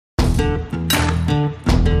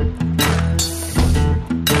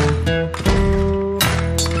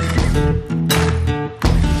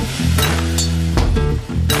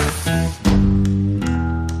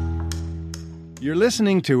You're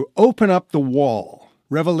listening to Open Up the Wall,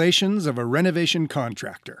 Revelations of a Renovation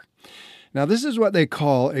Contractor. Now, this is what they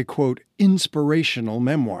call a, quote, inspirational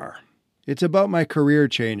memoir. It's about my career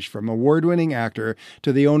change from award-winning actor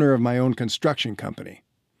to the owner of my own construction company.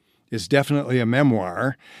 It's definitely a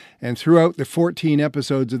memoir, and throughout the 14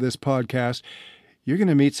 episodes of this podcast, you're going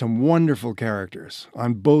to meet some wonderful characters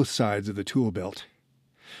on both sides of the tool belt.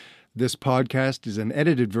 This podcast is an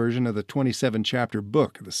edited version of the 27-chapter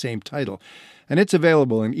book of the same title, and it's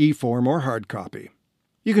available in e-form or hard copy.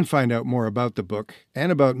 You can find out more about the book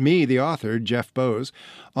and about me, the author, Jeff Bowes,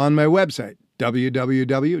 on my website,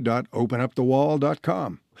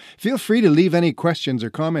 www.openupthewall.com. Feel free to leave any questions or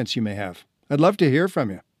comments you may have. I'd love to hear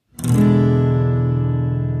from you.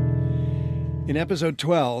 In episode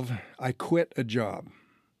 12, I quit a job.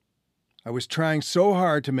 I was trying so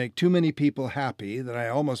hard to make too many people happy that I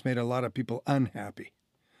almost made a lot of people unhappy.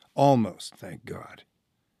 Almost, thank God.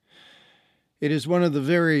 It is one of the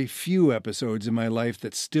very few episodes in my life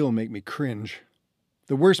that still make me cringe.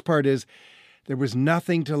 The worst part is, there was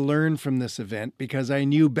nothing to learn from this event because I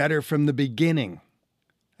knew better from the beginning.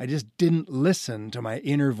 I just didn't listen to my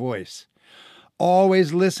inner voice.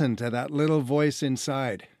 Always listen to that little voice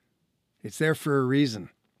inside. It's there for a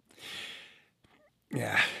reason.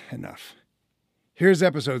 Yeah, enough. Here's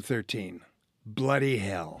episode 13, Bloody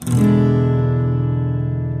Hell.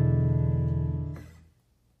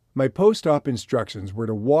 My post-op instructions were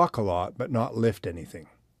to walk a lot but not lift anything.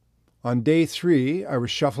 On day 3, I was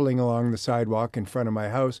shuffling along the sidewalk in front of my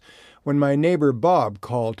house when my neighbor Bob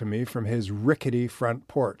called to me from his rickety front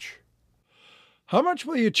porch. "How much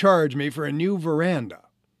will you charge me for a new veranda?"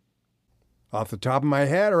 Off the top of my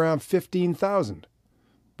head, around $15,000.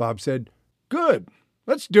 Bob said, "Good.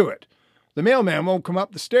 Let's do it. The mailman won't come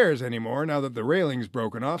up the stairs anymore now that the railing's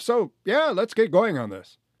broken off, so yeah, let's get going on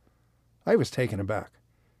this." I was taken aback.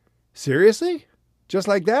 "Seriously? Just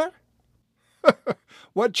like that?"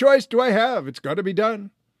 "What choice do I have? It's got to be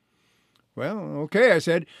done." "Well, okay," I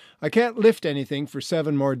said. "I can't lift anything for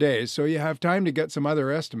 7 more days, so you have time to get some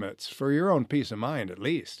other estimates, for your own peace of mind at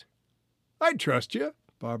least." "I'd trust you,"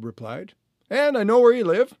 Bob replied. "And I know where you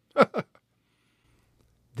live."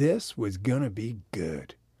 This was gonna be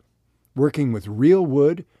good. Working with real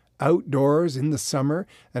wood, outdoors in the summer,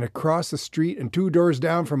 and across the street and 2 doors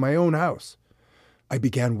down from my own house. I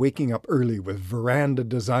began waking up early with veranda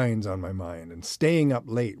designs on my mind and staying up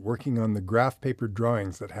late working on the graph paper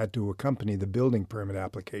drawings that had to accompany the building permit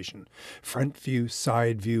application, front view,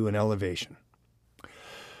 side view, and elevation.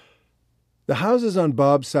 The houses on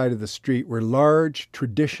Bob's side of the street were large,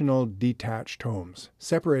 traditional, detached homes,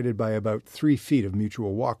 separated by about 3 feet of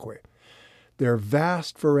mutual walkway. Their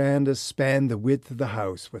vast verandas spanned the width of the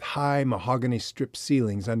house, with high mahogany strip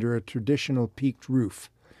ceilings under a traditional peaked roof.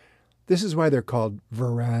 This is why they're called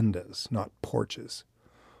verandas, not porches.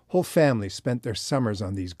 Whole families spent their summers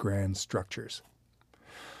on these grand structures.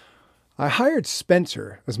 I hired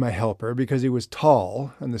Spencer as my helper because he was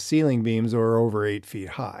tall and the ceiling beams were over 8 feet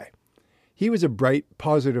high. He was a bright,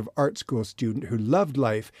 positive art school student who loved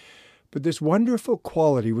life, but this wonderful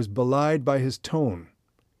quality was belied by his tone.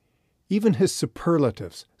 Even his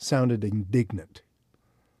superlatives sounded indignant.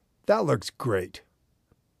 "That looks great,"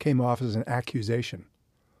 came off as an accusation.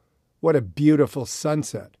 "What a beautiful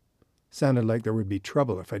sunset." Sounded like there would be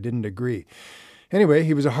trouble if I didn't agree. Anyway,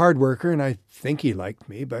 he was a hard worker, and I think he liked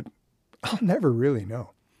me, but I'll never really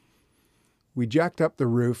know. We jacked up the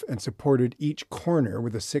roof and supported each corner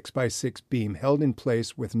with a 6x6 beam held in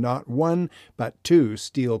place with not 1 but 2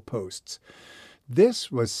 steel posts.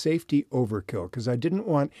 This was safety overkill because I didn't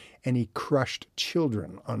want any crushed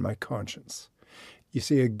children on my conscience. You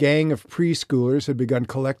see, a gang of preschoolers had begun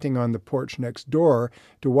collecting on the porch next door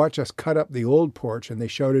to watch us cut up the old porch, and they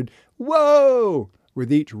shouted, "Whoa!"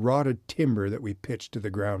 with each rotted timber that we pitched to the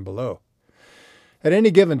ground below. At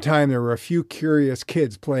any given time, there were a few curious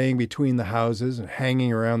kids playing between the houses and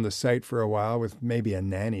hanging around the site for a while with maybe a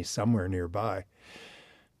nanny somewhere nearby.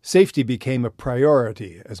 Safety became a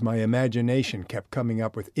priority as my imagination kept coming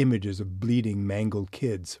up with images of bleeding, mangled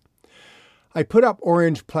kids. I put up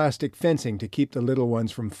orange plastic fencing to keep the little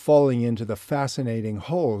ones from falling into the fascinating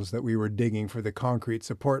holes that we were digging for the concrete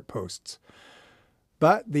support posts.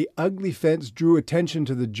 But the ugly fence drew attention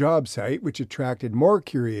to the job site, which attracted more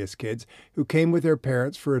curious kids who came with their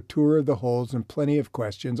parents for a tour of the holes and plenty of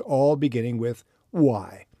questions, all beginning with,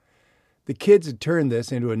 "Why?" The kids had turned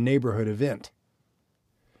this into a neighborhood event.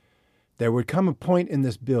 There would come a point in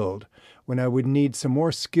this build when I would need some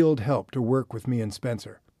more skilled help to work with me and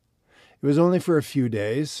Spencer. It was only for a few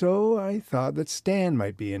days, so I thought that Stan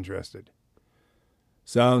might be interested.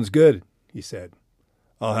 "Sounds good," he said.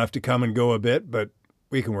 "I'll have to come and go a bit, but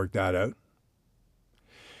we can work that out."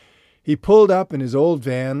 He pulled up in his old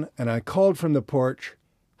van, and I called from the porch,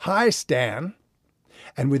 "Hi, Stan."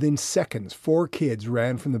 And within seconds, 4 kids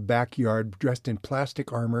ran from the backyard dressed in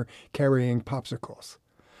plastic armor, carrying popsicles.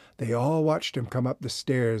 They all watched him come up the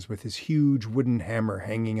stairs with his huge wooden hammer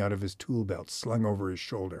hanging out of his tool belt slung over his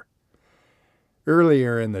shoulder.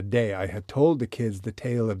 Earlier in the day, I had told the kids the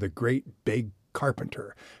tale of the great big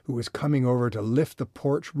carpenter who was coming over to lift the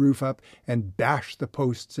porch roof up and bash the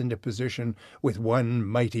posts into position with one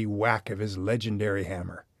mighty whack of his legendary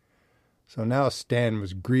hammer. So now Stan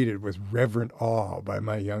was greeted with reverent awe by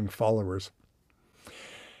my young followers.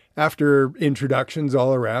 After introductions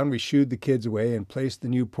all around, we shooed the kids away and placed the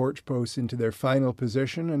new porch posts into their final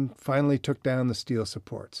position and finally took down the steel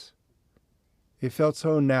supports. It felt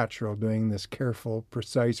so natural doing this careful,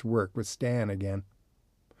 precise work with Stan again.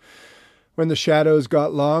 When the shadows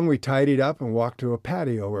got long, we tidied up and walked to a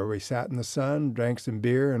patio where we sat in the sun, drank some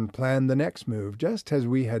beer, and planned the next move, just as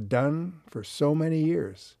we had done for so many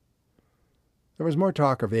years. There was more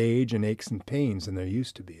talk of age and aches and pains than there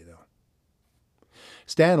used to be, though.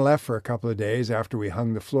 Stan left for a couple of days after we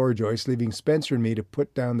hung the floor joists, leaving Spencer and me to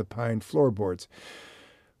put down the pine floorboards.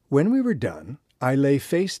 When we were done, I lay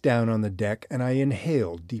face down on the deck and I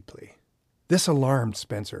inhaled deeply. This alarmed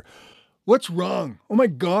Spencer. "What's wrong? Oh my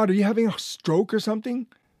God, are you having a stroke or something?"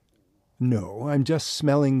 "No, I'm just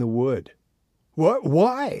smelling the wood." "What?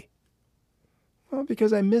 Why?" "Well,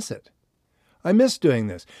 because I miss it. I miss doing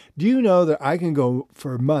this. Do you know that I can go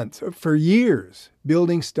for months, for years,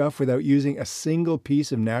 building stuff without using a single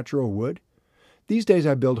piece of natural wood? These days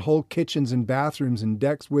I build whole kitchens and bathrooms and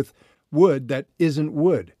decks with wood that isn't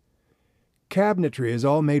wood. Cabinetry is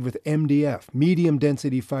all made with MDF, medium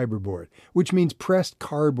density fiberboard, which means pressed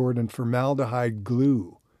cardboard and formaldehyde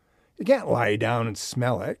glue. You can't lie down and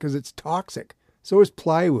smell it because it's toxic. So is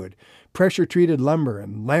plywood, pressure-treated lumber,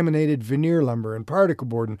 and laminated veneer lumber, and particle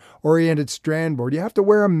board, and oriented strand board. You have to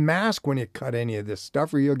wear a mask when you cut any of this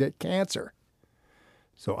stuff or you'll get cancer.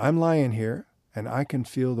 So I'm lying here, and I can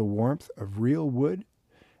feel the warmth of real wood,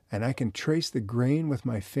 and I can trace the grain with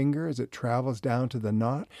my finger as it travels down to the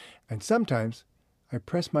knot, and sometimes I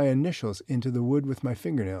press my initials into the wood with my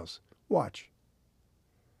fingernails. Watch."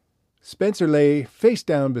 Spencer lay face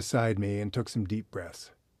down beside me and took some deep breaths.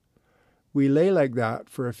 We lay like that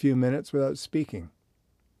for a few minutes without speaking.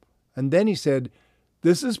 And then he said,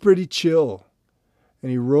 "This is pretty chill." And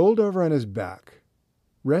he rolled over on his back.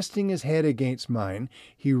 Resting his head against mine,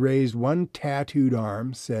 he raised one tattooed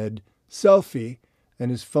arm, said, "Selfie,"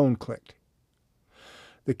 and his phone clicked.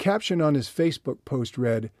 The caption on his Facebook post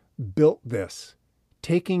read, "Built this.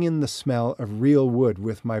 Taking in the smell of real wood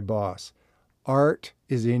with my boss. Art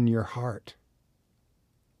is in your heart."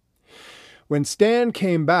 When Stan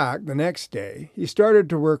came back the next day, he started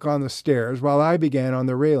to work on the stairs while I began on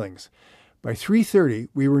the railings. By 3:30,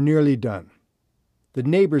 we were nearly done. The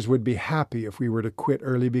neighbors would be happy if we were to quit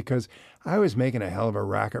early because I was making a hell of a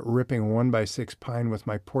racket ripping 1x6 pine with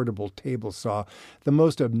my portable table saw, the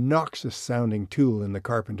most obnoxious-sounding tool in the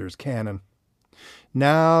carpenter's canon.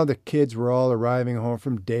 Now the kids were all arriving home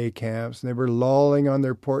from day camps, and they were lolling on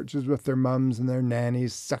their porches with their mums and their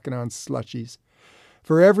nannies sucking on slushies.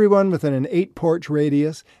 For everyone within an 8-porch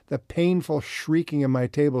radius, the painful shrieking of my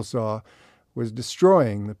table saw was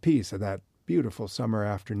destroying the peace of that beautiful summer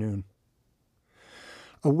afternoon.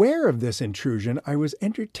 Aware of this intrusion, I was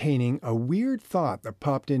entertaining a weird thought that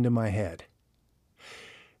popped into my head.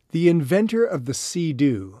 The inventor of the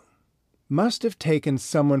Sea-Doo must have taken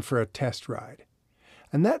someone for a test ride,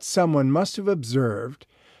 and that someone must have observed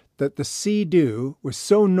that the Sea-Doo was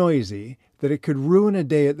so noisy that it could ruin a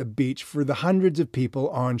day at the beach for the hundreds of people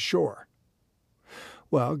on shore.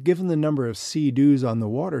 Well, given the number of Sea-Doos on the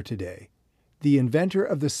water today, the inventor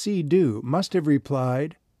of the Sea-Doo must have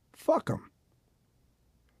replied, "Fuck 'em."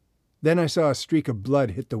 Then I saw a streak of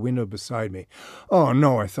blood hit the window beside me. Oh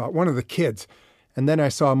no, I thought, one of the kids. And then I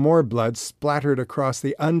saw more blood splattered across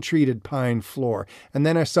the untreated pine floor. And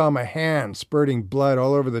then I saw my hand spurting blood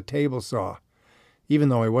all over the table saw. Even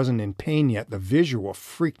though I wasn't in pain yet, the visual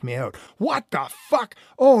freaked me out. What the fuck?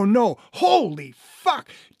 Oh no! Holy fuck!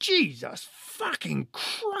 Jesus fucking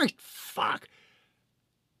Christ! Fuck!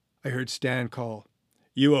 I heard Stan call,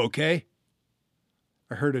 "You okay?"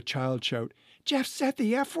 I heard a child shout, "Jeff said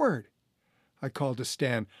the F word." I called to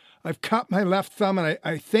Stan, "I've cut my left thumb and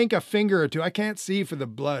I think a finger or two. I can't see for the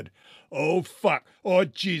blood." "Oh fuck! Oh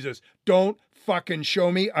Jesus! Don't fucking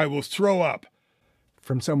show me! I will throw up."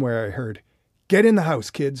 From somewhere I heard, "Get in the house,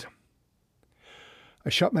 kids." I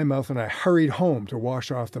shut my mouth and I hurried home to wash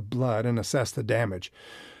off the blood and assess the damage.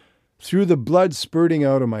 Through the blood spurting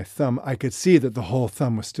out of my thumb, I could see that the whole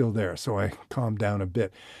thumb was still there, so I calmed down a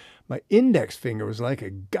bit. My index finger was like a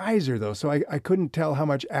geyser, though, so I couldn't tell how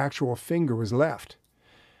much actual finger was left.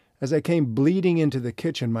 As I came bleeding into the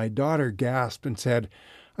kitchen, my daughter gasped and said,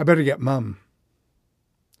 "I better get Mum."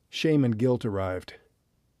 Shame and guilt arrived.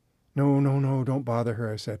 No, don't bother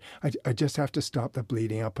her," I said. I just have to stop the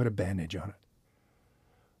bleeding. I'll put a bandage on it."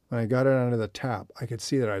 When I got it under the tap, I could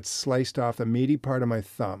see that I'd sliced off the meaty part of my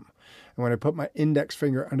thumb. And when I put my index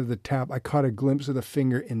finger under the tap, I caught a glimpse of the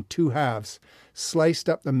finger in two halves, sliced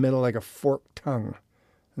up the middle like a forked tongue.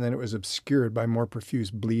 And then it was obscured by more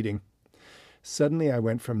profuse bleeding. Suddenly I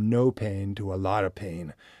went from no pain to a lot of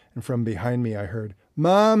pain. And from behind me I heard,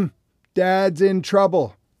 "Mom, Dad's in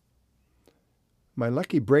trouble." My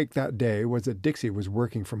lucky break that day was that Dixie was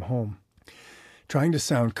working from home. Trying to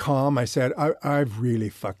sound calm, I said, I've really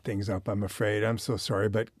fucked things up, I'm afraid. I'm so sorry,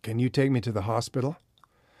 but can you take me to the hospital?"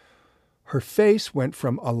 Her face went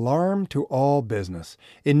from alarm to all business.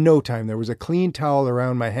 In no time, there was a clean towel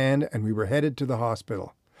around my hand, and we were headed to the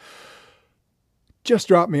hospital. "Just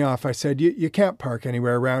drop me off," I said. You can't park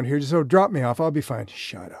anywhere around here, so drop me off. I'll be fine."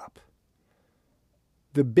 "Shut up."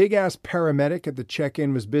 The big-ass paramedic at the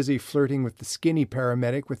check-in was busy flirting with the skinny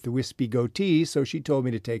paramedic with the wispy goatee, so she told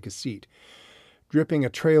me to take a seat. Dripping a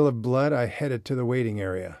trail of blood, I headed to the waiting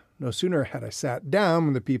area. No sooner had I sat down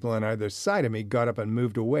when the people on either side of me got up and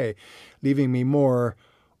moved away, leaving me more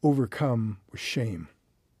overcome with shame.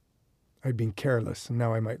 I'd been careless, and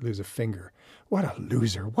now I might lose a finger. What a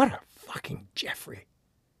loser. What a fucking Jeffrey.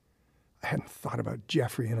 I hadn't thought about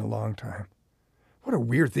Jeffrey in a long time. What a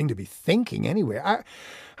weird thing to be thinking, anyway. I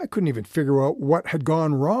couldn't even figure out what had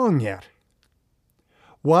gone wrong yet.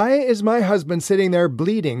 Why is my husband sitting there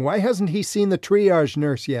bleeding? Why hasn't he seen the triage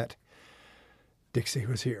nurse yet? Dixie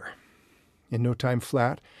was here. In no time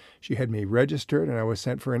flat, she had me registered, and I was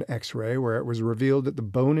sent for an x-ray where it was revealed that the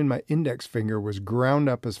bone in my index finger was ground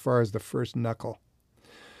up as far as the first knuckle.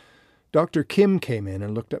 Dr. Kim came in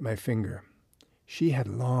and looked at my finger. She had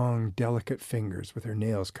long, delicate fingers with her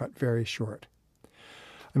nails cut very short.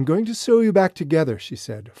 "I'm going to sew you back together," she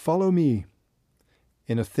said. "Follow me."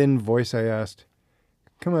 In a thin voice I asked,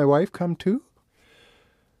 "Can my wife come too?"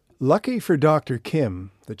 Lucky for Dr.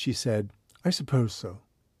 Kim that she said, "I suppose so."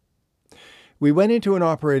 We went into an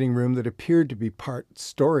operating room that appeared to be part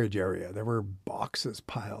storage area. There were boxes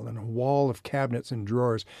piled and a wall of cabinets and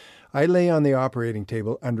drawers. I lay on the operating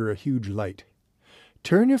table under a huge light.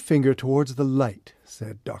 "Turn your finger towards the light,"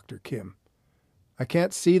 said Dr. Kim. "I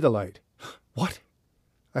can't see the light." "What?"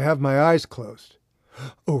 "I have my eyes closed."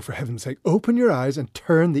 "Oh, for heaven's sake, open your eyes and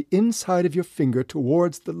turn the inside of your finger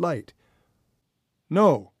towards the light."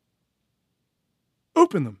 "No."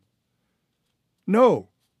 "Open them." "No.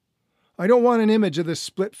 I don't want an image of this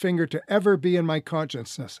split finger to ever be in my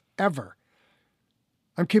consciousness. Ever.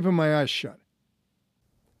 I'm keeping my eyes shut."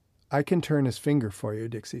 "I can turn his finger for you,"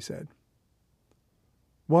 Dixie said.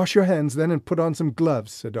 "Wash your hands then and put on some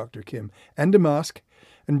gloves," said Dr. Kim, "and a mask,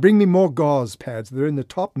 and bring me more gauze pads. They're in the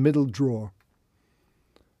top middle drawer."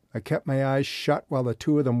 I kept my eyes shut while the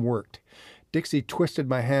two of them worked. Dixie twisted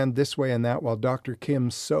my hand this way and that while Dr.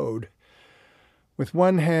 Kim sewed. With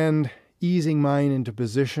one hand easing mine into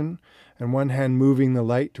position and one hand moving the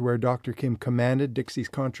light to where Dr. Kim commanded, Dixie's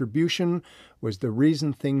contribution was the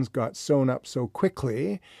reason things got sewn up so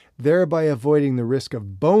quickly, thereby avoiding the risk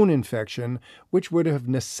of bone infection, which would have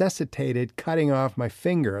necessitated cutting off my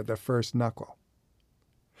finger at the first knuckle.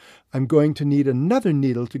 "I'm going to need another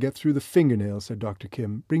needle to get through the fingernails," said Dr.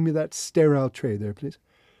 Kim. "Bring me that sterile tray there, please."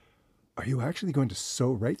 "Are you actually going to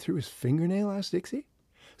sew right through his fingernail?" asked Dixie.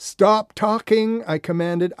 "Stop talking," I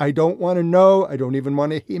commanded. "I don't want to know. I don't even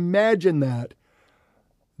want to imagine that."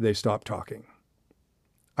 They stopped talking.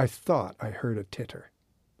 I thought I heard a titter.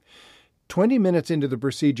 20 minutes into the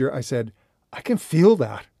procedure, I said, "I can feel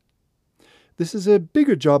that." "This is a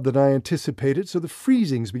bigger job than I anticipated, so the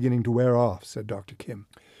freezing's beginning to wear off," said Dr. Kim.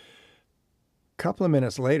 A couple of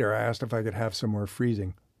minutes later, I asked if I could have some more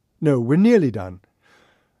freezing. "No, we're nearly done."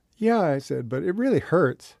 "Yeah," I said, "but it really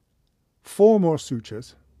hurts." "4 more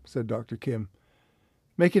sutures," said Dr. Kim.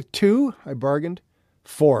 "Make it 2, I bargained.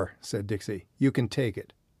 "4, said Dixie. "You can take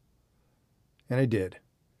it." And I did.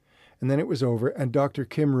 And then it was over, and Dr.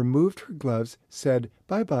 Kim removed her gloves, said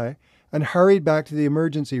bye-bye, and hurried back to the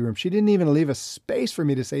emergency room. She didn't even leave a space for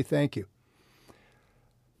me to say thank you.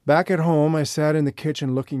 Back at home, I sat in the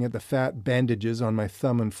kitchen looking at the fat bandages on my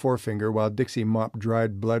thumb and forefinger while Dixie mopped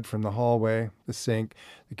dried blood from the hallway, the sink,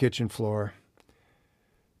 the kitchen floor.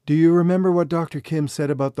 Do you remember what Dr. Kim said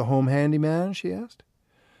about the home handyman? She asked.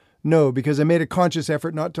 No, because I made a conscious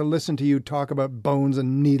effort not to listen to you talk about bones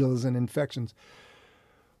and needles and infections.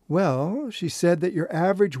 Well, she said that your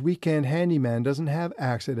average weekend handyman doesn't have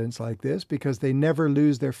accidents like this because they never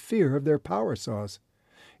lose their fear of their power saws.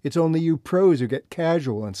 It's only you pros who get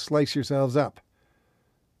casual and slice yourselves up.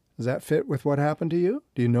 Does that fit with what happened to you?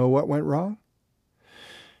 Do you know what went wrong?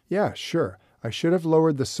 Yeah, sure. I should have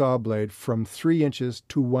lowered the saw blade from 3 inches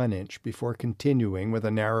to 1 inch before continuing with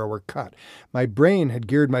a narrower cut. My brain had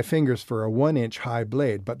geared my fingers for a 1-inch high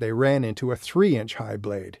blade, but they ran into a 3-inch high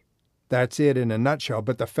blade. That's it in a nutshell,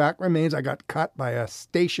 but the fact remains I got cut by a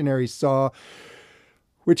stationary saw,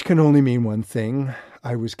 which can only mean one thing.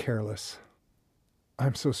 I was careless.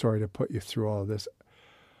 I'm so sorry to put you through all of this.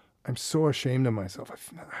 I'm so ashamed of myself.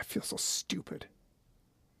 I feel so stupid.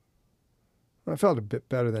 I felt a bit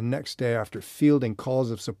better the next day after fielding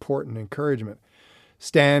calls of support and encouragement.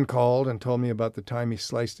 Stan called and told me about the time he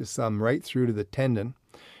sliced his thumb right through to the tendon.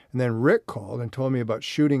 And then Rick called and told me about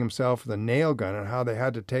shooting himself with a nail gun and how they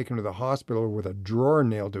had to take him to the hospital with a drawer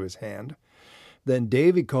nailed to his hand. Then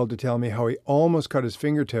Davey called to tell me how he almost cut his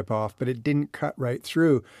fingertip off, but it didn't cut right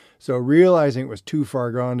through. So realizing it was too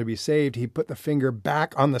far gone to be saved, he put the finger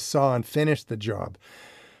back on the saw and finished the job.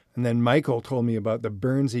 And then Michael told me about the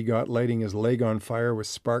burns he got lighting his leg on fire with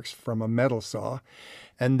sparks from a metal saw.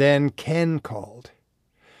 And then Ken called.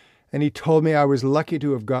 And he told me I was lucky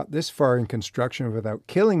to have got this far in construction without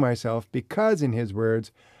killing myself because, in his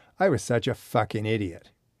words, I was such a fucking idiot.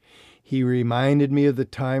 He reminded me of the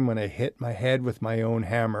time when I hit my head with my own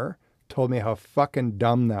hammer, told me how fucking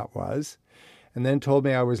dumb that was, and then told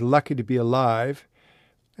me I was lucky to be alive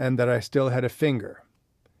and that I still had a finger.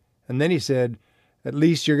 And then he said, "At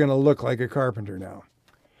least you're going to look like a carpenter now."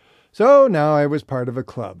 So now I was part of a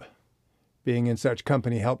club. Being in such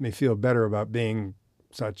company helped me feel better about being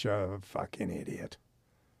such a fucking idiot.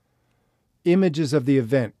 Images of the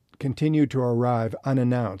event continued to arrive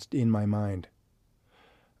unannounced in my mind.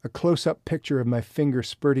 A close-up picture of my finger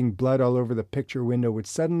spurting blood all over the picture window would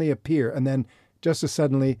suddenly appear and then, just as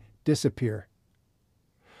suddenly, disappear.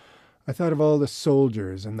 I thought of all the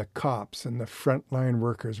soldiers and the cops and the frontline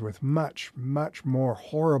workers with much, much more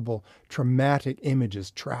horrible, traumatic images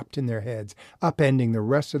trapped in their heads, upending the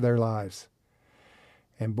rest of their lives.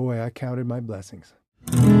 And boy, I counted my blessings.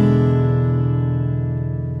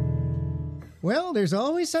 Well, there's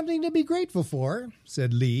always something to be grateful for,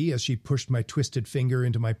 said Lee as she pushed my twisted finger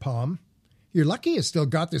into my palm. You're lucky you still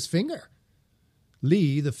got this finger.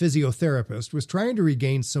 Lee, the physiotherapist, was trying to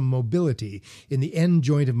regain some mobility in the end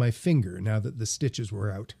joint of my finger now that the stitches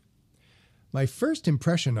were out. My first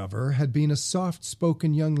impression of her had been a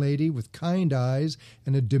soft-spoken young lady with kind eyes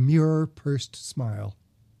and a demure, pursed smile.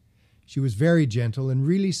 She was very gentle and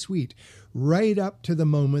really sweet, right up to the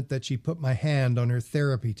moment that she put my hand on her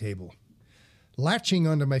therapy table. Latching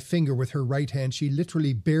onto my finger with her right hand, she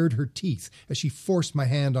literally bared her teeth as she forced my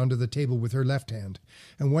hand onto the table with her left hand.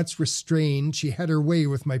 And once restrained, she had her way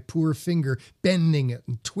with my poor finger, bending it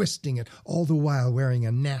and twisting it, all the while wearing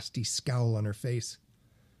a nasty scowl on her face.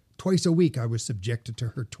 Twice a week I was subjected to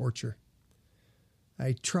her torture.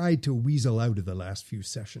 I tried to weasel out of the last few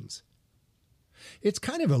sessions. It's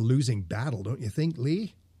kind of a losing battle, don't you think,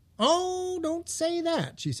 Lee? Oh, don't say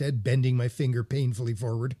that, she said, bending my finger painfully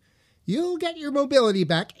forward. You'll get your mobility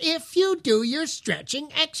back if you do your stretching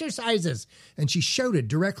exercises. And she shouted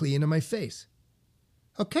directly into my face.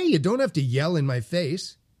 Okay, you don't have to yell in my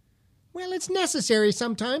face. Well, it's necessary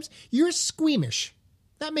sometimes. You're squeamish.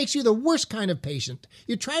 That makes you the worst kind of patient.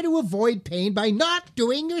 You try to avoid pain by not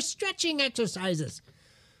doing your stretching exercises.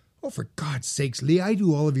 Oh, for God's sakes, Lee, I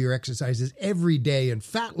do all of your exercises every day, and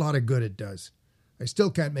fat lot of good it does. I still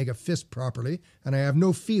can't make a fist properly, and I have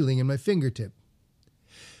no feeling in my fingertip.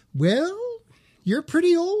 Well, you're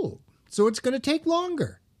pretty old, so it's going to take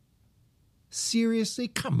longer. Seriously?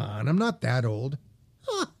 Come on, I'm not that old.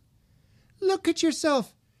 Huh. Look at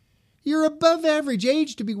yourself. You're above average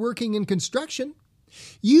age to be working in construction.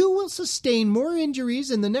 You will sustain more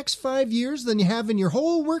injuries in the next 5 years than you have in your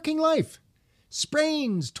whole working life.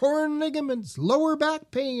 Sprains, torn ligaments, lower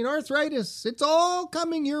back pain, arthritis, it's all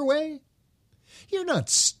coming your way. You're not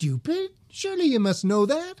stupid. Surely you must know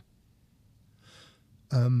that.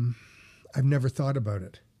 I've never thought about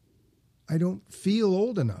it. I don't feel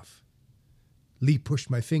old enough. Lee pushed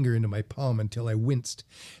my finger into my palm until I winced.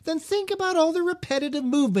 Then think about all the repetitive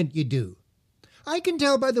movement you do. I can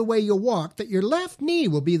tell by the way you walk that your left knee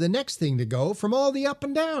will be the next thing to go from all the up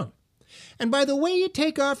and down. And by the way you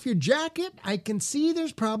take off your jacket, I can see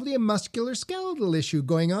there's probably a musculoskeletal issue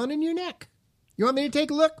going on in your neck. You want me to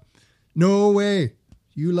take a look? No way.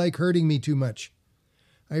 You like hurting me too much.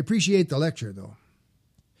 I appreciate the lecture, though.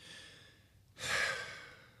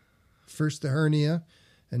 First the hernia,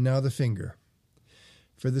 and now the finger.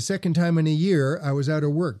 For the second time in a year, I was out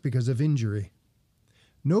of work because of injury.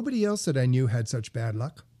 Nobody else that I knew had such bad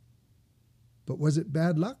luck. But was it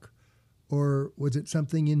bad luck, or was it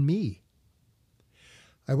something in me?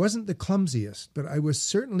 I wasn't the clumsiest, but I was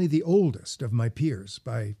certainly the oldest of my peers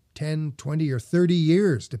by 10, 20, or 30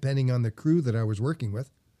 years, depending on the crew that I was working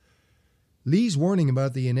with. Lee's warning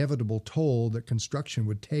about the inevitable toll that construction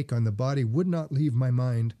would take on the body would not leave my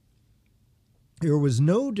mind. There was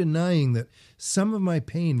no denying that some of my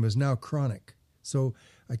pain was now chronic, so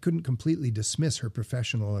I couldn't completely dismiss her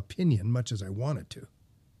professional opinion, much as I wanted to.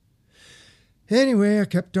 Anyway, I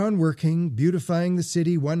kept on working, beautifying the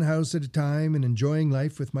city one house at a time and enjoying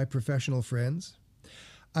life with my professional friends.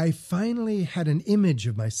 I finally had an image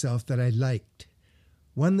of myself that I liked,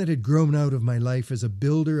 one that had grown out of my life as a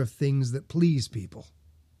builder of things that please people.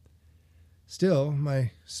 Still,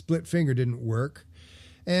 my split finger didn't work,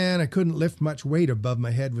 and I couldn't lift much weight above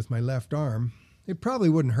my head with my left arm. It probably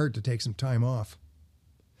wouldn't hurt to take some time off.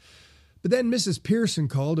 But then Mrs. Pearson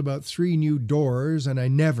called about 3 new doors, and I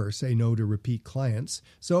never say no to repeat clients,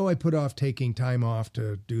 so I put off taking time off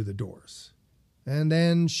to do the doors. And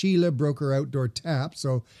then Sheila broke her outdoor tap,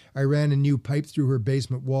 so I ran a new pipe through her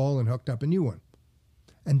basement wall and hooked up a new one.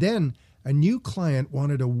 And then a new client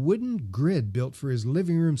wanted a wooden grid built for his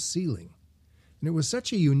living room ceiling. And it was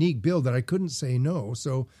such a unique build that I couldn't say no,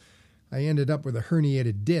 so I ended up with a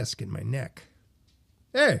herniated disc in my neck.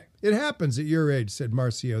 "Hey, it happens at your age," said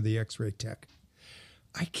Marcio, the x-ray tech.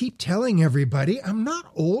 "I keep telling everybody I'm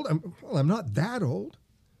not old. I'm not that old."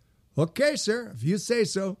 "Okay, sir, if you say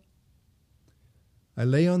so." I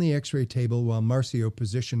lay on the x-ray table while Marcio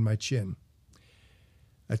positioned my chin.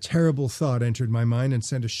 A terrible thought entered my mind and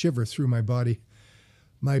sent a shiver through my body.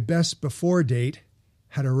 My best before date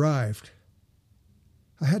had arrived.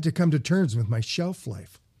 I had to come to terms with my shelf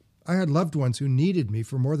life. I had loved ones who needed me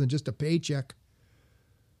for more than just a paycheck.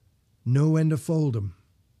 Know when to fold 'em.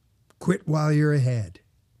 Quit while you're ahead.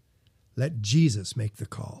 Let Jesus make the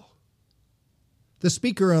call. The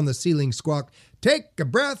speaker on the ceiling squawked, "Take a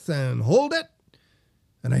breath and hold it."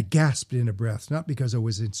 And I gasped in a breath, not because I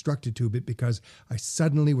was instructed to, but because I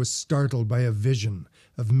suddenly was startled by a vision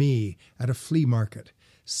of me at a flea market,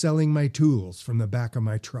 selling my tools from the back of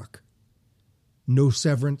my truck. No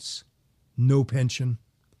severance, no pension,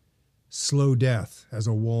 slow death as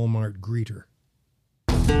a Walmart greeter.